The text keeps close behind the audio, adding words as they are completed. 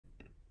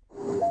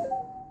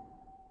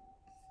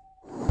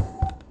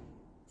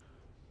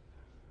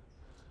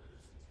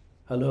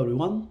Hello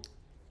everyone.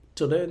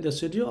 Today in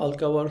this video I'll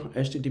cover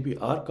HTTP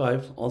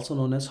archive, also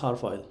known as HAR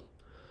file.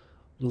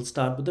 We'll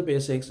start with the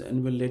basics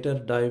and we'll later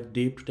dive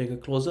deep to take a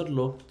closer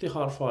look at the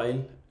HAR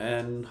file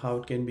and how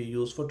it can be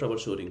used for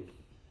troubleshooting.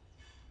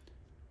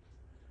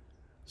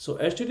 So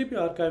HTTP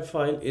archive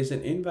file is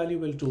an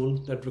invaluable tool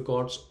that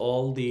records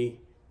all the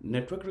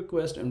network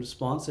requests and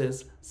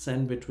responses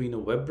sent between a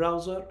web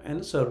browser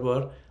and a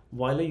server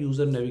while a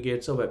user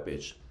navigates a web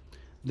page.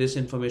 This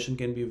information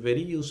can be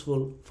very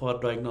useful for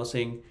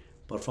diagnosing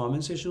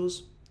performance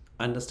issues,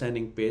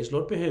 understanding page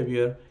load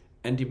behavior,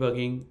 and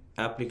debugging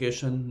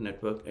application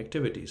network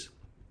activities.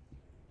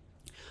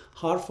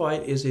 HAR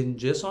file is in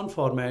JSON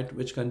format,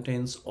 which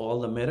contains all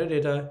the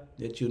metadata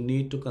that you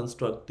need to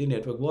construct the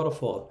network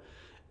waterfall.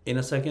 In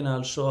a second,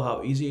 I'll show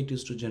how easy it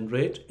is to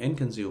generate and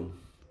consume.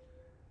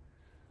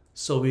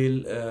 So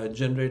we'll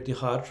generate the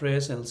HAR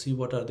trace and see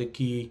what are the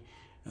key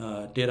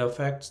data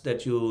facts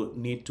that you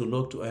need to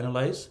look to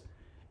analyze.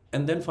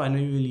 And then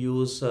finally, we'll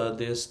use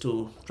this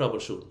to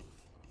troubleshoot.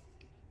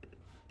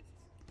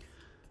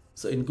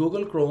 So in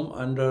Google Chrome,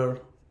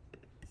 under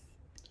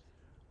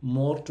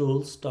More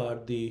Tools,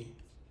 start the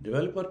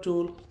Developer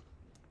tool.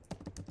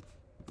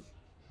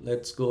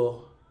 Let's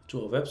go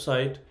to a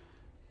website.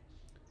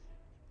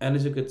 And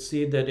as you can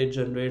see that it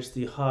generates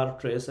the HAR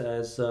trace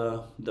as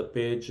the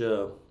page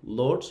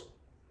loads.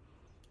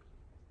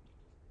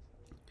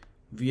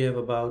 We have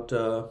about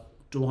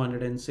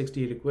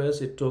 260 requests.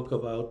 It took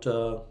about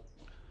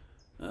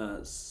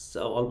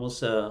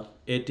almost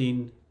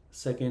 18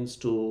 seconds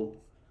to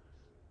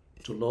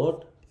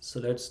load. So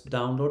let's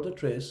download the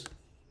trace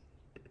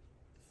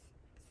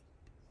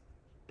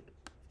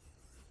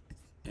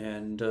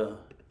and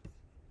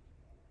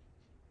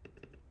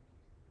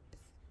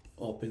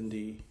open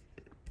the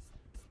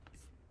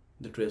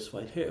trace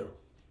file here.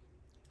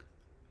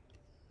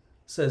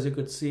 So as you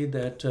could see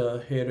that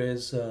here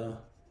is the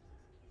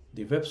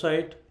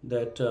website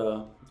that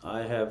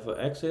I have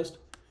accessed,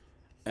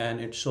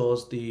 and it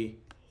shows the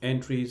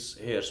entries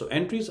here. So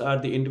entries are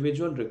the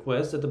individual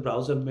requests that the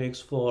browser makes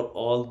for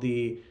all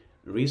the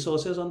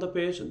resources on the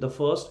page. The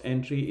first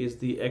entry is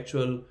the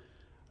actual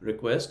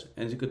request,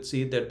 and you could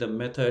see that the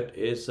method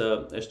is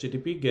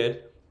HTTP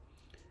GET,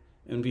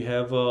 and we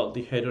have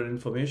the header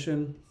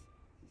information.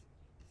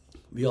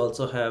 We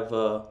also have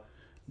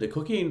the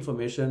cookie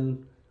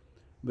information,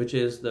 which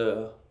is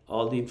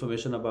all the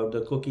information about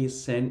the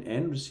cookies sent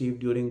and received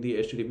during the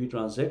HTTP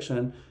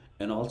transaction,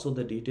 and also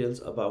the details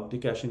about the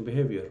caching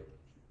behavior.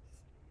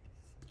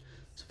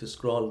 So if you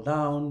scroll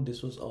down,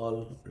 this was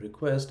all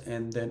request,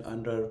 and then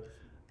under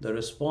the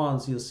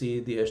response you'll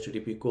see the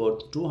HTTP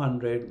code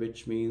 200,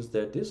 which means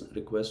that this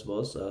request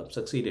was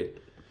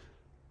succeeded.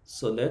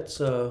 So let's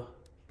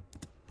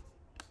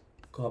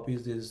copy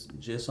this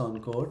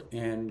JSON code,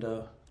 and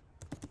we'll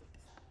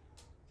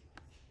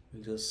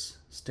just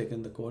stick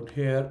in the code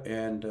here,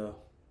 and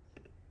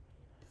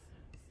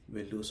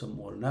we'll do some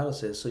more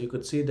analysis. So you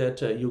could see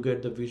that you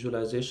get the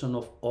visualization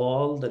of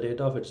all the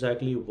data of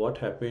exactly what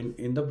happened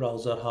in the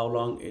browser, how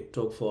long it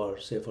took for,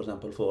 say for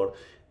example, for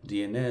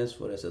DNS,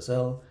 for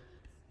SSL,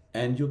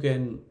 and you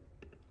can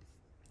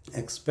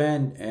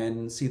expand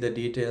and see the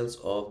details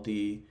of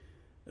the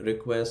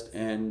request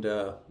and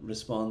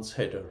response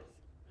header.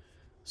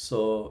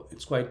 So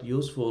it's quite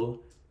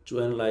useful to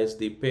analyze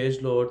the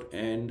page load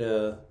and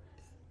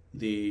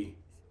the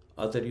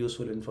other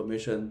useful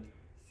information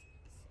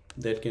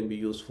that can be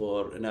used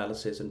for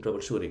analysis and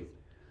troubleshooting.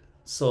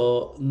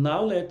 So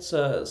now let's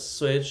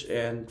switch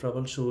and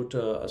troubleshoot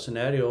a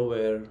scenario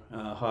where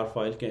HAR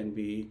file can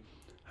be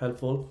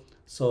helpful.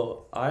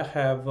 So I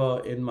have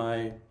in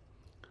my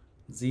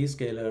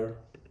Zscaler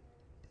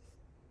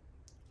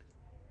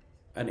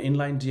an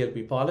inline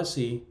DLP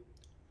policy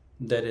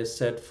that is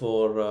set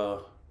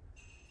for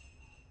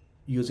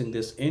using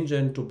this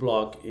engine to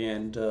block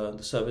and the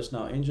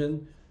ServiceNow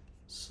engine.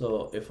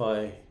 So if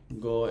I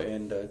go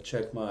and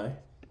check my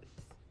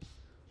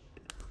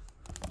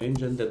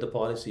engine that the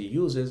policy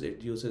uses,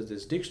 it uses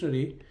this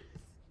dictionary,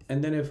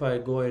 and then if I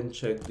go and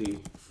check the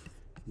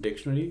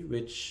dictionary,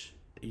 which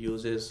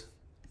uses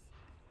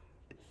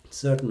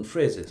certain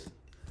phrases.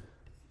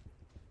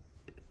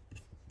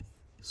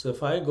 So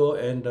if I go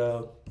and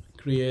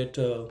create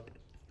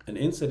an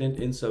incident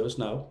in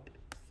ServiceNow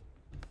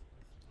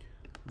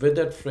with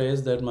that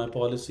phrase that my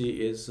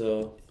policy is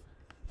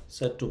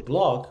set to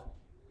block,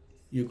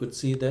 you could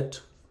see that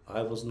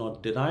I was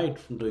not denied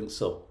from doing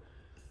so.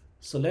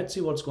 So let's see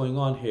what's going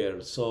on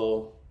here.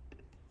 So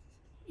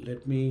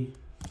let me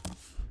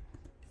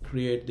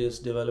create this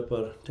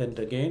developer tent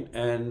again,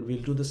 and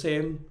we'll do the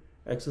same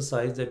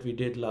exercise that we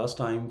did last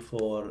time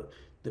for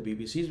the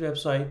BBC's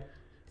website.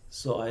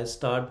 So I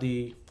start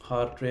the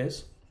HAR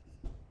trace,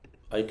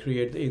 I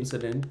create the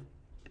incident,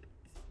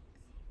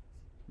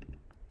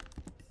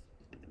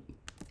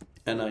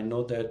 and I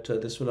know that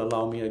this will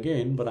allow me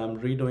again, but I'm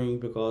redoing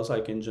because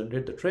I can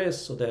generate the trace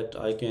so that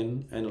I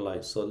can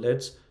analyze. So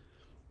let's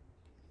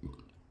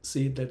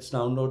see, let's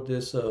download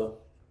this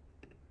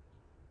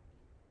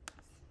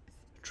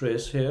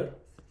trace here,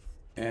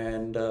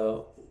 and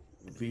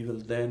we will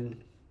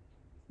then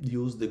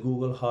use the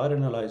Google HAR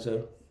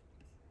analyzer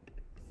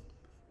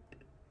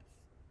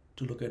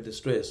to look at this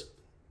trace.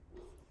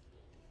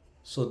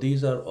 So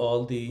these are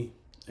all the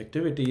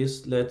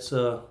activities. Let's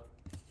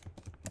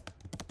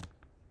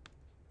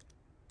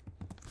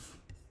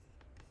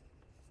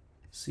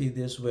see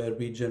this where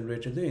we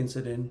generated the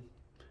incident.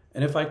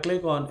 And if I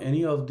click on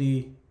any of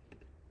the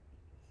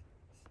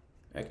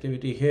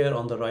activity here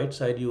on the right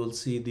side, you will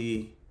see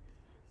the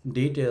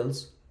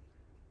details.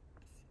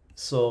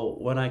 So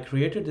when I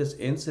created this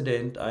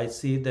incident, I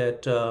see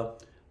that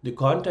the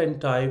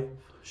content type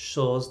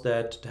shows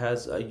that it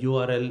has a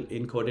URL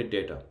encoded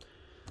data.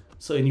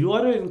 So in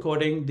URL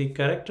encoding, the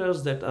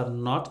characters that are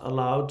not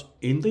allowed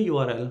in the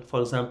URL,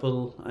 for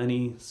example,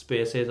 any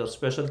spaces or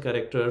special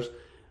characters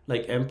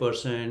like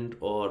ampersand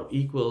or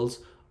equals,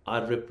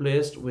 are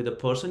replaced with a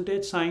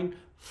percentage sign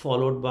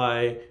followed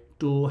by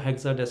 2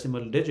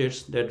 hexadecimal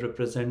digits that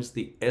represents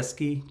the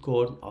ASCII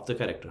code of the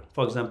character.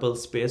 For example,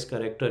 space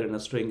character in a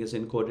string is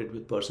encoded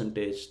with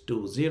percentage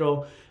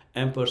 20,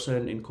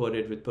 ampersand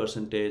encoded with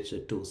percentage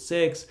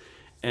 26,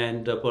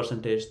 and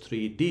percentage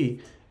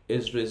 3D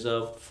is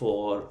reserved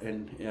for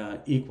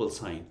an equal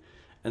sign.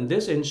 And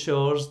this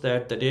ensures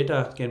that the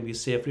data can be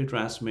safely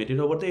transmitted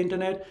over the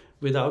internet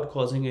without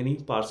causing any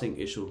parsing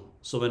issue.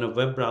 So when a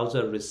web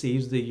browser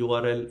receives the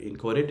URL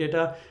encoded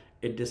data,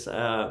 it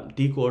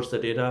decodes the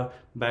data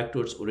back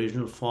to its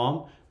original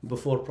form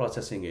before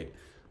processing it.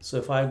 So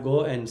if I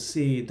go and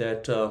see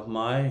that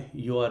my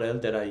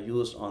URL that I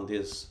used on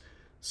this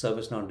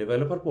ServiceNow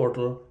developer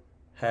portal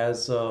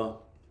has some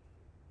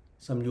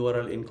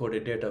URL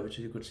encoded data, which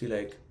you could see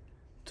like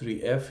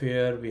 3F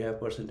here, we have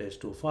percentage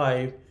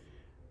 25.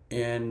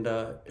 And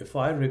if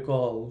I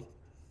recall,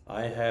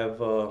 I have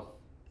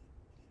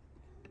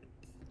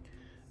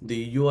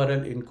the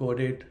URL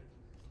encoded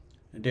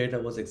data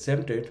was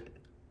exempted.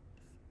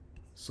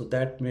 So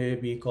that may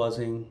be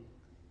causing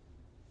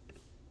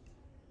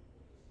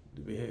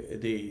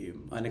the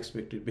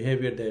unexpected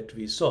behavior that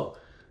we saw.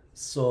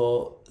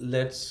 So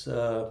let's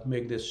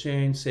make this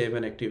change, save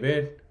and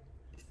activate.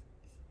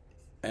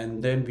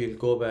 And then we'll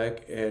go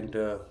back and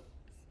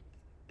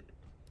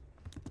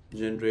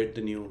generate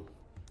the new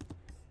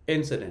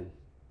incident.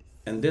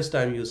 And this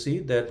time you see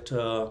that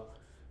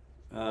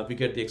we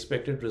get the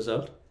expected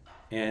result.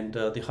 And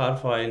the HAR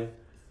file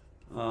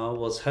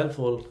was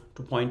helpful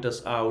to point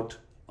us out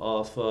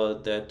of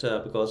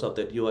that because of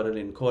that URL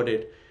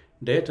encoded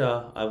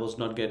data, I was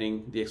not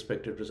getting the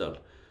expected result.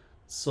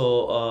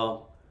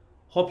 So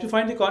hope you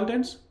find the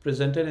contents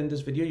presented in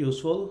this video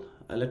useful.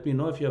 Let me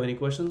know if you have any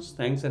questions.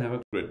 Thanks and have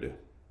a great day.